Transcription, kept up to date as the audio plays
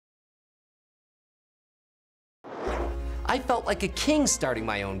I felt like a king starting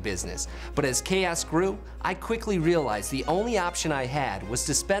my own business, but as Chaos grew, I quickly realized the only option I had was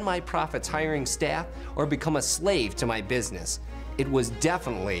to spend my profits hiring staff or become a slave to my business. It was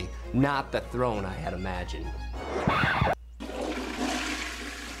definitely not the throne I had imagined.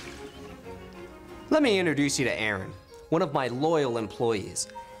 Let me introduce you to Aaron, one of my loyal employees.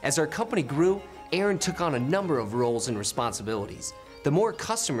 As our company grew, Aaron took on a number of roles and responsibilities. The more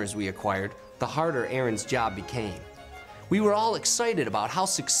customers we acquired, the harder Aaron's job became. We were all excited about how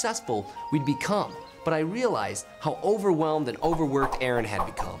successful we'd become, but I realized how overwhelmed and overworked Aaron had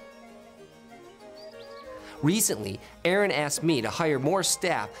become. Recently, Aaron asked me to hire more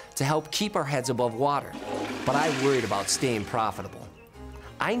staff to help keep our heads above water, but I worried about staying profitable.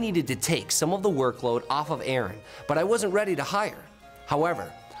 I needed to take some of the workload off of Aaron, but I wasn't ready to hire. However,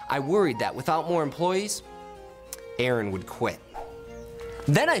 I worried that without more employees, Aaron would quit.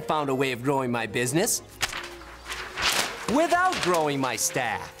 Then I found a way of growing my business without growing my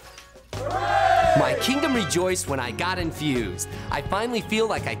staff. Hooray! My kingdom rejoiced when I got Infused. I finally feel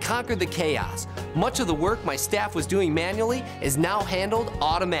like I conquered the chaos. Much of the work my staff was doing manually is now handled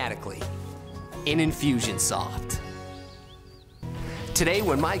automatically in Infusionsoft. Today,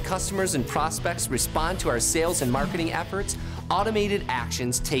 when my customers and prospects respond to our sales and marketing efforts, automated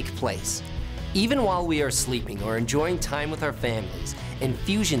actions take place. Even while we are sleeping or enjoying time with our families,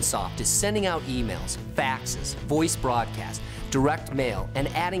 Infusionsoft is sending out emails, faxes, voice broadcasts, direct mail, and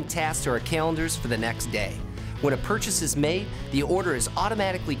adding tasks to our calendars for the next day. When a purchase is made, the order is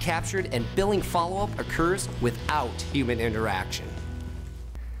automatically captured and billing follow-up occurs without human interaction.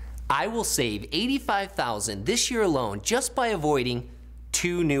 I will save $85,000 this year alone just by avoiding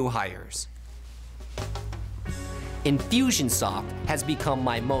 2 new hires. Infusionsoft has become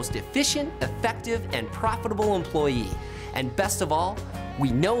my most efficient, effective, and profitable employee. And best of all, we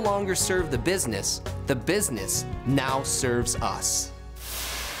no longer serve the business now serves us.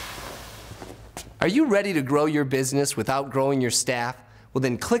 Are you ready to grow your business without growing your staff? Well,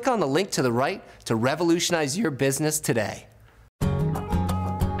 then click on the link to the right to revolutionize your business today.